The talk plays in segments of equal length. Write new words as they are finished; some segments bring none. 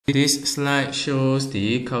This slide shows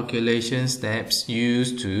the calculation steps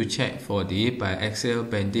used to check for the biaxial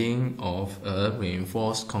bending of a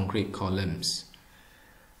reinforced concrete columns.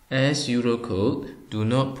 As Eurocode do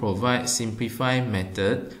not provide simplified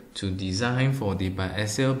method to design for the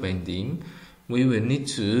biaxial bending, we will need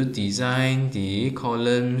to design the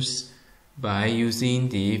columns by using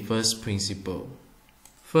the first principle.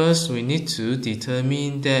 First, we need to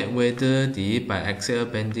determine that whether the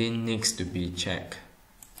biaxial bending needs to be checked.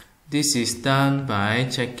 This is done by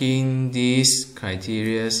checking these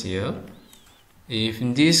criteria here. If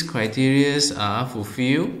these criteria are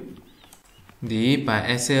fulfilled, the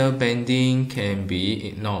biaxial bending can be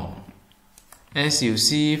ignored. As you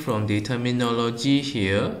see from the terminology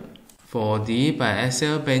here, for the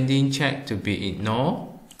biaxial bending check to be ignored,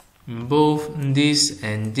 both this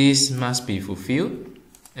and this must be fulfilled,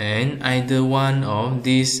 and either one of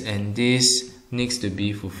this and this needs to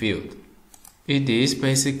be fulfilled. It is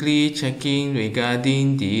basically checking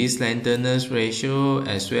regarding the slenderness ratio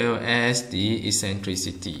as well as the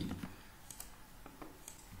eccentricity.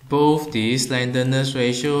 Both the slenderness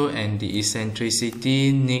ratio and the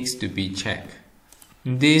eccentricity needs to be checked.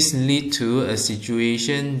 This leads to a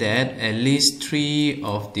situation that at least 3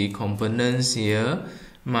 of the components here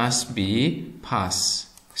must be passed,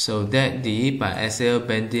 so that the biaxial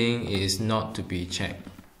bending is not to be checked.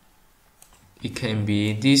 It can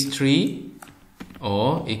be these 3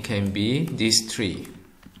 or it can be these 3.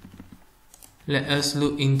 Let us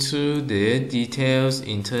look into the details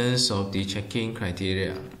in terms of the checking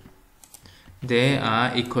criteria. There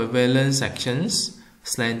are equivalent sections,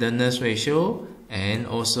 slenderness ratio, and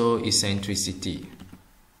also eccentricity.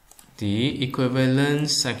 The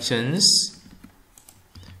equivalent sections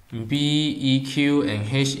B, EQ, and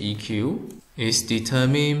HEQ is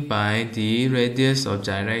determined by the radius of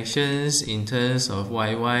gyrations in terms of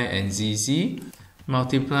YY and ZZ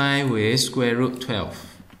multiplied with square root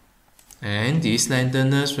 12. And the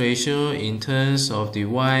slenderness ratio in terms of the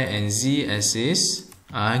Y and Z axis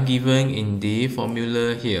are given in the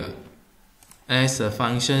formula here as a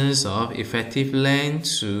function of effective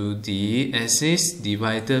length to the axis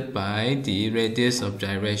divided by the radius of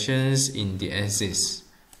gyrations in the axis.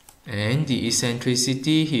 And the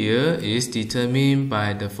eccentricity here is determined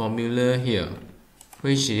by the formula here,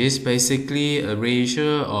 which is basically a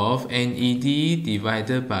ratio of NED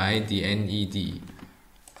divided by the NED.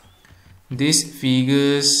 These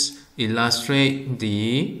figures illustrate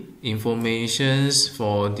the informations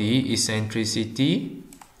for the eccentricity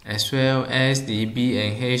as well as the B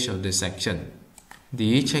and H of the section.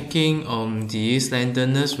 The checking on the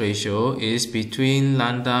slenderness ratio is between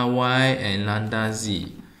lambda y and lambda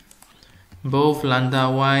z. Both lambda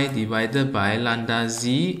y divided by lambda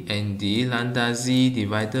z and the lambda z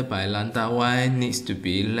divided by lambda y needs to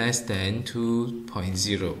be less than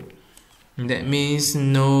 2.0. That means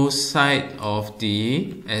no side of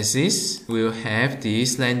the axis will have the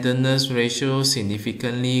slenderness ratio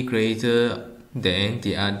significantly greater than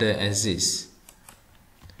the other axis.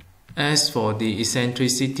 As for the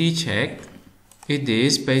eccentricity check, it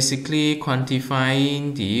is basically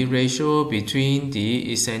quantifying the ratio between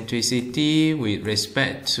the eccentricity with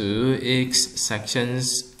respect to its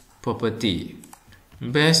section's property.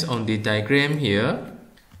 Based on the diagram here,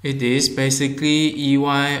 it is basically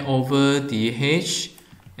EY over dH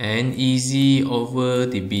and EZ over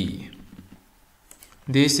dB.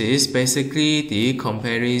 This is basically the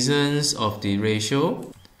comparisons of the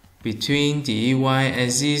ratio between the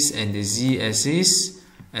y-axis and the z-axis,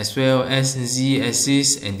 as well as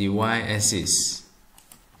z-axis and the y-axis.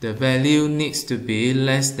 The value needs to be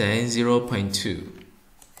less than 0.2.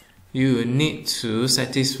 You will need to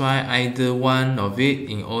satisfy either one of it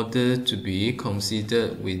in order to be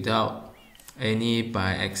considered without any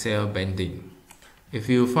biaxial bending. If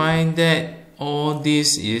you find that all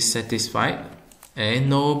this is satisfied and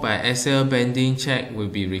no biaxial bending check will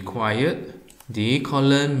be required, the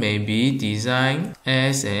column may be designed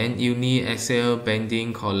as an uniaxial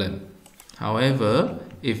bending column. However,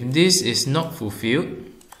 if this is not fulfilled,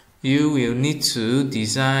 you will need to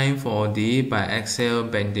design for the biaxial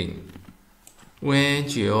bending, where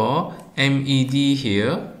your MED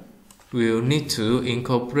here will need to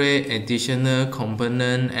incorporate additional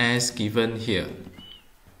component as given here.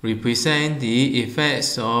 Represent the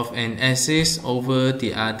effects of an axis over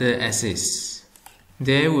the other axis.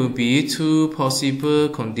 There will be two possible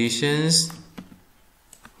conditions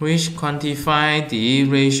which quantify the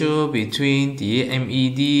ratio between the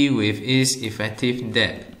MED with its effective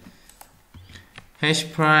depth.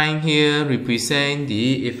 H prime here represents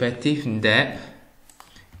the effective depth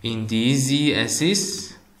in the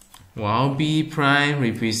z-axis, while B prime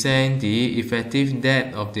represents the effective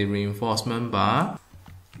depth of the reinforcement bar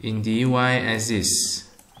in the y-axis.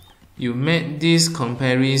 You make these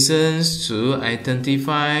comparisons to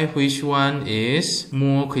identify which one is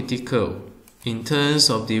more critical in terms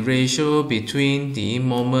of the ratio between the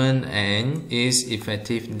moment and its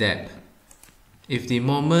effective depth. If the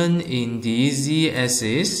moment in the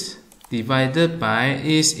z-axis divided by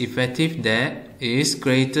its effective depth is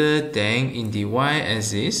greater than in the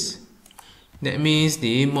y-axis, that means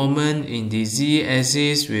the moment in the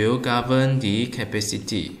z-axis will govern the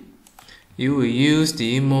capacity. You will use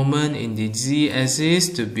the moment in the z-axis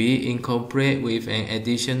to be incorporated with an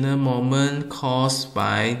additional moment caused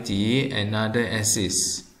by the another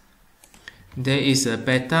axis. There is a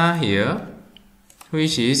beta here,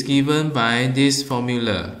 which is given by this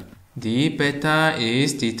formula. The beta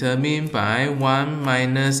is determined by 1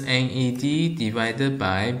 minus NED divided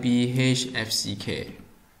by BHFCK.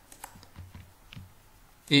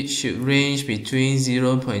 It should range between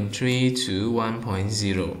 0.3 to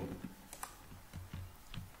 1.0.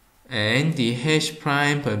 And the H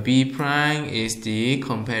prime per B prime is the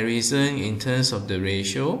comparison in terms of the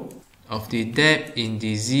ratio of the depth in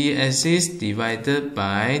the z-axis divided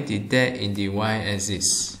by the depth in the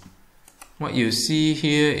y-axis. What you see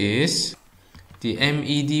here is the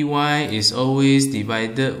MEDY is always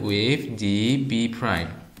divided with the B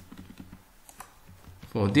prime.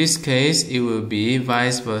 For this case, it will be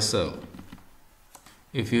vice versa.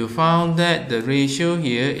 If you found that the ratio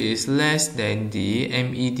here is less than the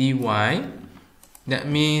MEDY, that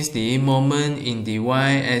means the moment in the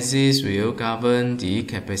y-axis will govern the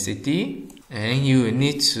capacity, and you will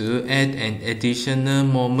need to add an additional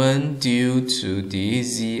moment due to the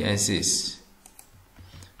z-axis.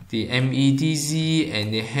 The MEDZ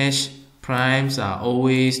and the H primes are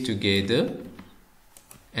always together,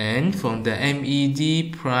 and from the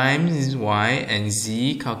MED primes y and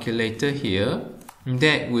z calculated here,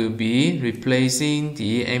 that will be replacing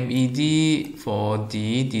the MED for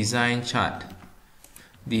the design chart.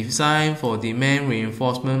 Design for the main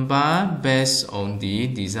reinforcement bar based on the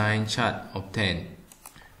design chart obtained.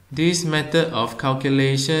 This method of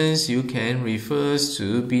calculations you can refer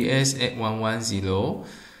to BS 8110,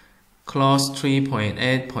 clause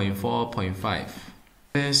 3.8.4.5.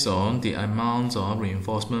 Based on the amount of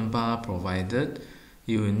reinforcement bar provided,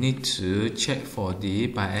 you will need to check for the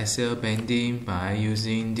biaxial bending by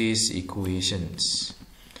using these equations.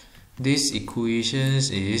 This equations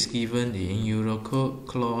is given in Eurocode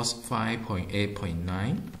clause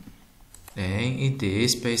 5.8.9, and it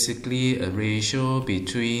is basically a ratio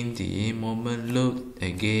between the moment load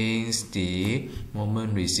against the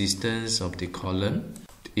moment resistance of the column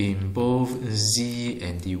in both z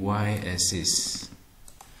and the y-axis.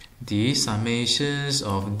 The summations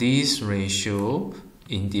of this ratio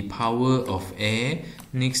in the power of A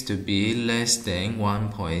needs to be less than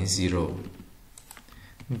 1.0.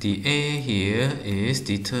 The A here is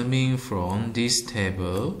determined from this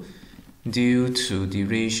table due to the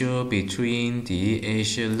ratio between the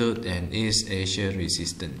axial load and its axial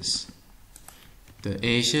resistance. The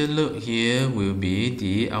axial load here will be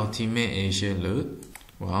the ultimate axial load,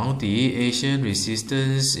 while the axial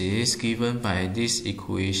resistance is given by these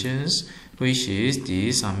equations, which is the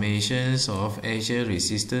summations of axial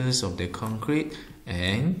resistance of the concrete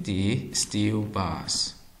and the steel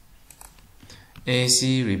bars.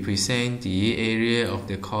 AC represents the area of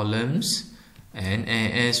the columns, and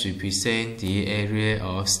AS represents the area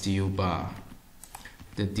of steel bar.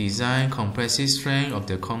 The design compressive strength of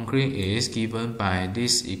the concrete is given by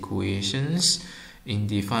these equations in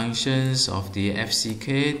the functions of the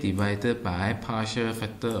FCK divided by partial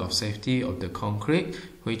factor of safety of the concrete,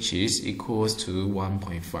 which is equals to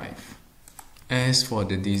 1.5. As for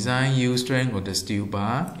the design yield strength of the steel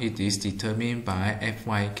bar, it is determined by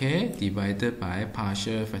FYK divided by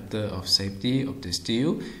partial factor of safety of the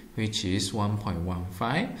steel, which is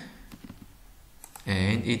 1.15,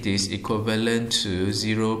 and it is equivalent to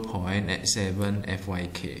 0.87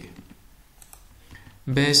 FYK.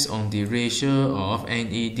 Based on the ratio of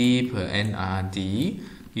NED per NRD,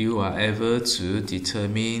 you are able to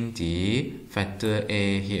determine the factor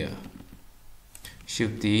A here.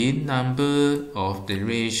 Should the number of the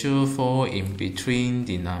ratio fall in between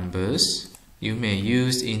the numbers, you may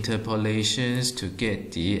use interpolations to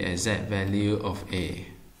get the exact value of A.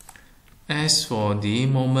 As for the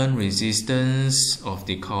moment resistance of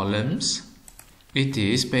the columns, it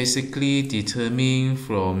is basically determined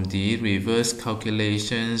from the reverse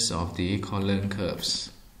calculations of the column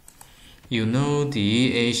curves. You know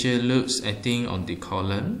the axial loads acting on the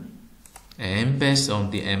column, and based on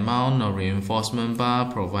the amount of reinforcement bar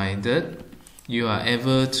provided, you are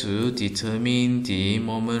able to determine the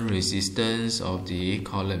moment resistance of the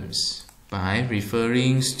columns by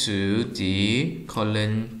referring to the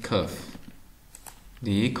column curve.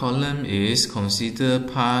 The column is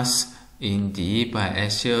considered pass in the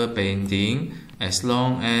biaxial bending as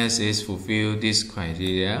long as it fulfills this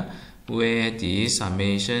criteria, where the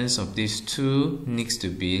summations of these two needs to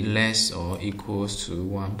be less or equals to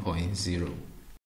 1.0.